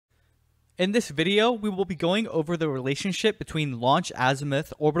In this video, we will be going over the relationship between launch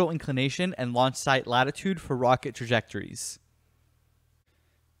azimuth, orbital inclination, and launch site latitude for rocket trajectories.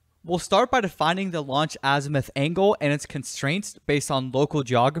 We'll start by defining the launch azimuth angle and its constraints based on local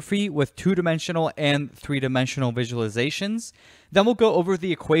geography with two-dimensional and three-dimensional visualizations. Then we'll go over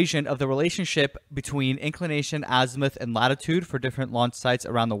the equation of the relationship between inclination, azimuth, and latitude for different launch sites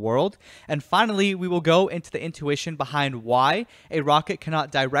around the world. And finally, we will go into the intuition behind why a rocket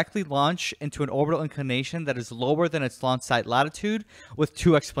cannot directly launch into an orbital inclination that is lower than its launch site latitude with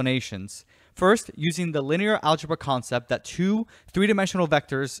two explanations. First, using the linear algebra concept that two three-dimensional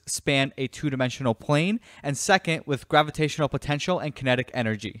vectors span a two-dimensional plane, and second, with gravitational potential and kinetic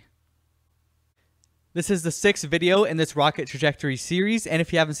energy. This is the sixth video in this rocket trajectory series, and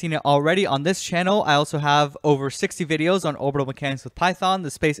if you haven't seen it already on this channel, I also have over 60 videos on orbital mechanics with Python,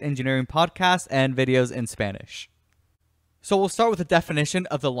 the space engineering podcast, and videos in Spanish. So we'll start with a definition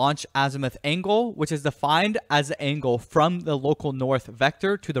of the launch azimuth angle, which is defined as the angle from the local north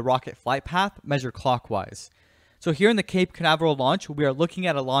vector to the rocket flight path measured clockwise. So here in the Cape Canaveral launch, we are looking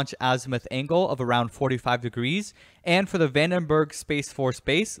at a launch azimuth angle of around 45 degrees. And for the Vandenberg Space Force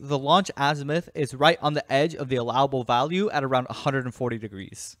Base, the launch azimuth is right on the edge of the allowable value at around 140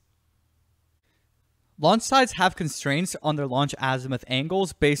 degrees. Launch sites have constraints on their launch azimuth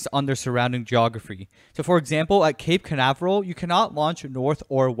angles based on their surrounding geography. So for example, at Cape Canaveral, you cannot launch north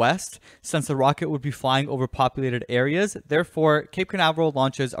or west since the rocket would be flying over populated areas. Therefore, Cape Canaveral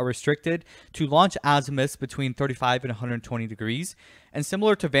launches are restricted to launch azimuths between 35 and 120 degrees. And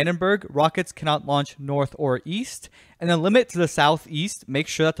similar to Vandenberg, rockets cannot launch north or east. And the limit to the southeast makes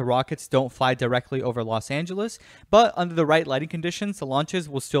sure that the rockets don't fly directly over Los Angeles, but under the right lighting conditions, the launches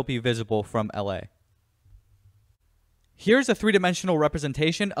will still be visible from LA. Here's a three-dimensional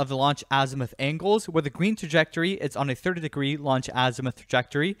representation of the launch azimuth angles, where the green trajectory is on a 30-degree launch azimuth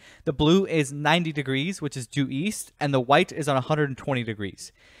trajectory, the blue is 90 degrees, which is due east, and the white is on 120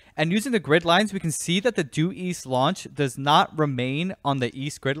 degrees. And using the grid lines, we can see that the due east launch does not remain on the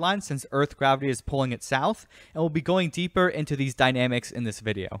east grid line since Earth gravity is pulling it south, and we'll be going deeper into these dynamics in this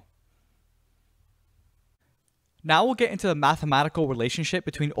video. Now we'll get into the mathematical relationship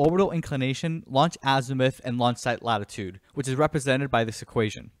between orbital inclination, launch azimuth, and launch site latitude, which is represented by this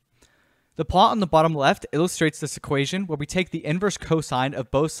equation. The plot on the bottom left illustrates this equation where we take the inverse cosine of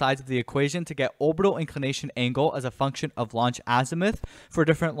both sides of the equation to get orbital inclination angle as a function of launch azimuth for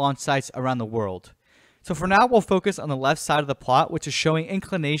different launch sites around the world. So for now, we'll focus on the left side of the plot, which is showing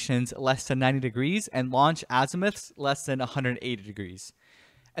inclinations less than 90 degrees and launch azimuths less than 180 degrees.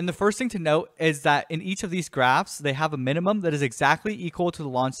 And the first thing to note is that in each of these graphs, they have a minimum that is exactly equal to the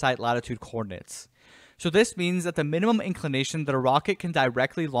launch site latitude coordinates. So this means that the minimum inclination that a rocket can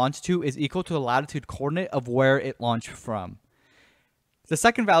directly launch to is equal to the latitude coordinate of where it launched from. The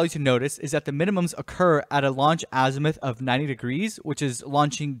second value to notice is that the minimums occur at a launch azimuth of 90 degrees, which is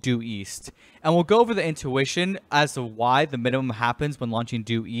launching due east. And we'll go over the intuition as to why the minimum happens when launching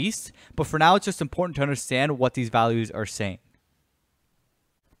due east, but for now it's just important to understand what these values are saying.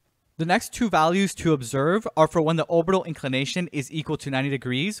 The next two values to observe are for when the orbital inclination is equal to 90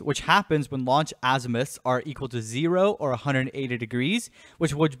 degrees, which happens when launch azimuths are equal to 0 or 180 degrees,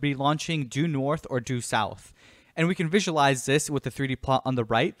 which would be launching due north or due south. And we can visualize this with the 3D plot on the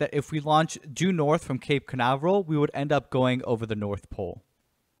right, that if we launch due north from Cape Canaveral, we would end up going over the North Pole.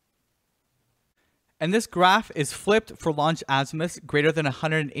 And this graph is flipped for launch azimuths greater than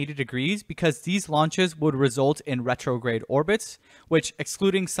 180 degrees because these launches would result in retrograde orbits, which,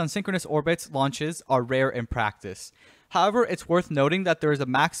 excluding sun-synchronous orbits, launches are rare in practice. However, it's worth noting that there is a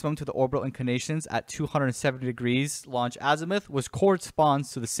maximum to the orbital inclinations at 270 degrees launch azimuth, which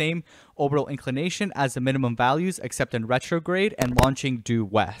corresponds to the same orbital inclination as the minimum values except in retrograde and launching due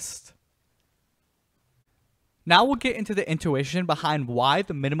west. Now we'll get into the intuition behind why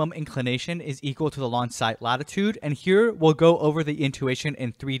the minimum inclination is equal to the launch site latitude, and here we'll go over the intuition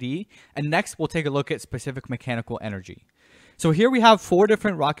in 3D, and next we'll take a look at specific mechanical energy. So here we have 4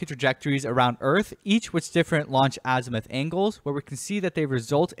 different rocket trajectories around Earth, each with different launch azimuth angles, where we can see that they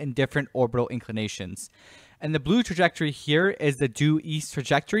result in different orbital inclinations. And the blue trajectory here is the due east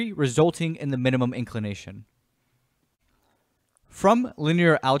trajectory, resulting in the minimum inclination. From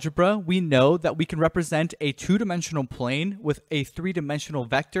linear algebra, we know that we can represent a two-dimensional plane with a three-dimensional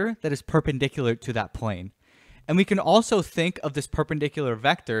vector that is perpendicular to that plane. And we can also think of this perpendicular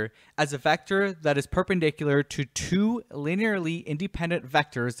vector as a vector that is perpendicular to two linearly independent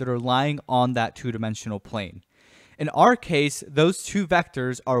vectors that are lying on that two-dimensional plane. In our case, those two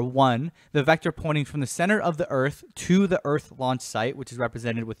vectors are one, the vector pointing from the center of the Earth to the Earth launch site, which is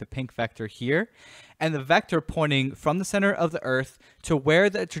represented with the pink vector here, and the vector pointing from the center of the Earth to where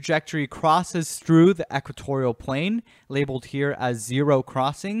the trajectory crosses through the equatorial plane, labeled here as 0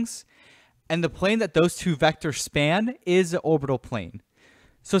 crossings, and the plane that those two vectors span is the orbital plane.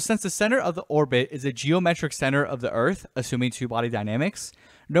 So since the center of the orbit is a geometric center of the Earth, assuming two-body dynamics,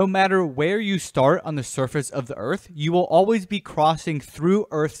 no matter where you start on the surface of the Earth, you will always be crossing through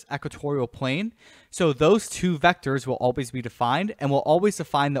Earth's equatorial plane. So those two vectors will always be defined and will always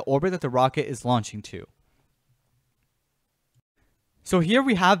define the orbit that the rocket is launching to. So here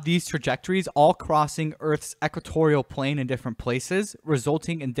we have these trajectories all crossing Earth's equatorial plane in different places,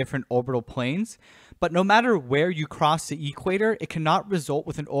 resulting in different orbital planes. But no matter where you cross the equator, it cannot result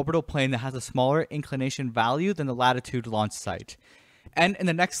with an orbital plane that has a smaller inclination value than the latitude launch site. And in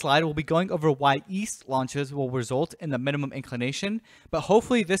the next slide, we'll be going over why east launches will result in the minimum inclination, but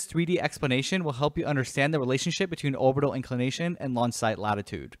hopefully this 3D explanation will help you understand the relationship between orbital inclination and launch site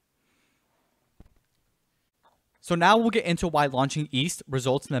latitude. So now we'll get into why launching east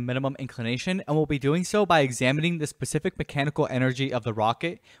results in the minimum inclination, and we'll be doing so by examining the specific mechanical energy of the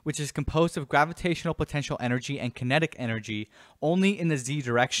rocket, which is composed of gravitational potential energy and kinetic energy only in the z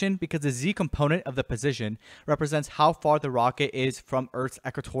direction, because the z component of the position represents how far the rocket is from Earth's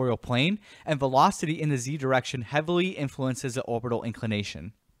equatorial plane, and velocity in the z direction heavily influences the orbital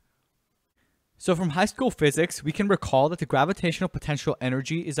inclination. So from high school physics, we can recall that the gravitational potential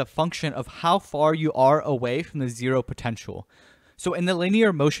energy is a function of how far you are away from the zero potential. So in the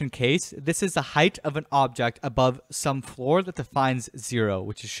linear motion case, this is the height of an object above some floor that defines zero,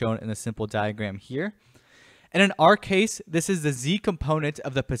 which is shown in the simple diagram here. And in our case, this is the z component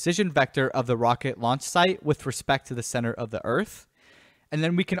of the position vector of the rocket launch site with respect to the center of the Earth. And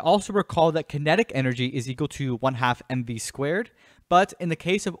then we can also recall that kinetic energy is equal to 1/2 mv squared. But in the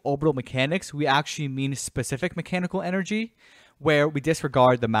case of orbital mechanics, we actually mean specific mechanical energy, where we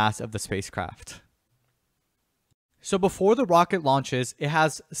disregard the mass of the spacecraft. So before the rocket launches, it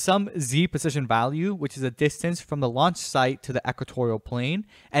has some z position value, which is a distance from the launch site to the equatorial plane,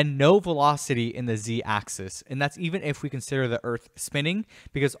 and no velocity in the z-axis. And that's even if we consider the Earth spinning,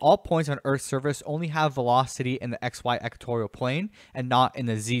 because all points on Earth's surface only have velocity in the xy equatorial plane and not in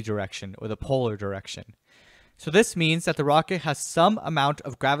the z direction or the polar direction. So this means that the rocket has some amount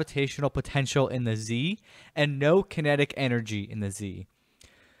of gravitational potential in the z and no kinetic energy in the z.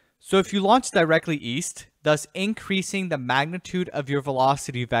 So if you launch directly east, thus increasing the magnitude of your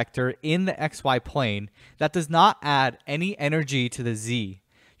velocity vector in the xy plane, that does not add any energy to the z.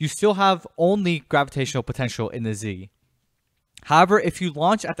 You still have only gravitational potential in the z. However, if you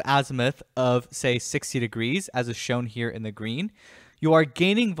launch at the azimuth of, say, 60 degrees, as is shown here in the green, you are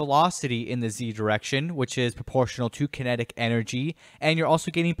gaining velocity in the z direction, which is proportional to kinetic energy, and you're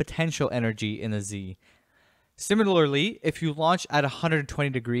also gaining potential energy in the z. Similarly, if you launch at 120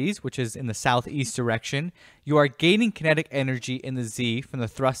 degrees, which is in the southeast direction, you are gaining kinetic energy in the z from the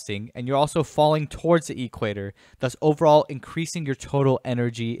thrusting, and you're also falling towards the equator, thus overall increasing your total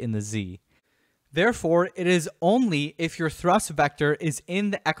energy in the z. Therefore, it is only if your thrust vector is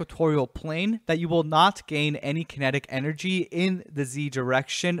in the equatorial plane that you will not gain any kinetic energy in the z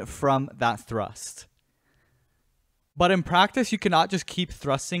direction from that thrust. But in practice, you cannot just keep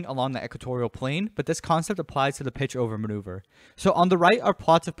thrusting along the equatorial plane, but this concept applies to the pitch over maneuver. So on the right are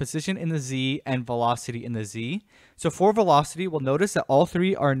plots of position in the z and velocity in the z. So for velocity, we'll notice that all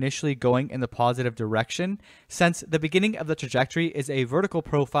three are initially going in the positive direction, since the beginning of the trajectory is a vertical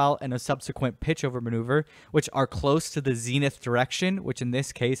profile and a subsequent pitch over maneuver, which are close to the zenith direction, which in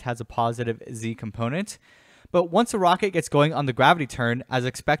this case has a positive z component. But once the rocket gets going on the gravity turn, as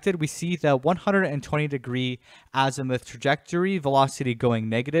expected, we see the 120-degree azimuth trajectory velocity going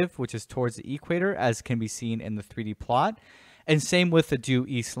negative, which is towards the equator, as can be seen in the 3D plot. And same with the due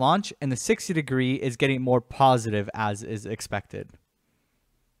east launch, and the 60-degree is getting more positive, as is expected.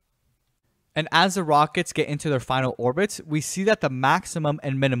 And as the rockets get into their final orbits, we see that the maximum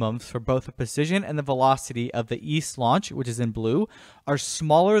and minimums for both the position and the velocity of the east launch, which is in blue, are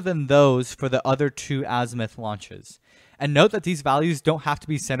smaller than those for the other two azimuth launches. And note that these values don't have to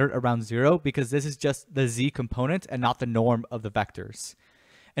be centered around 0 because this is just the z component and not the norm of the vectors.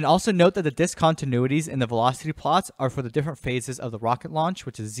 And also note that the discontinuities in the velocity plots are for the different phases of the rocket launch,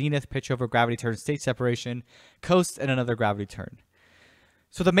 which is zenith, pitch over, gravity turn, state separation, coast, and another gravity turn.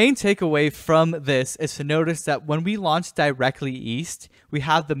 So the main takeaway from this is to notice that when we launch directly east, we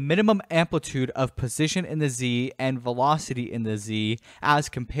have the minimum amplitude of position in the z and velocity in the z as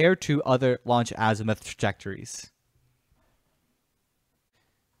compared to other launch azimuth trajectories.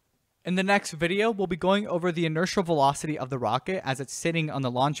 In the next video, we'll be going over the inertial velocity of the rocket as it's sitting on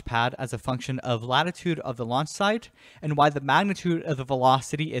the launch pad as a function of latitude of the launch site, and why the magnitude of the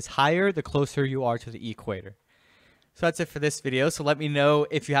velocity is higher the closer you are to the equator. So that's it for this video. So let me know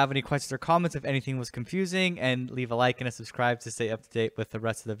if you have any questions or comments, if anything was confusing, and leave a like and a subscribe to stay up to date with the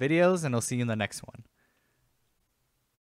rest of the videos, and I'll see you in the next one.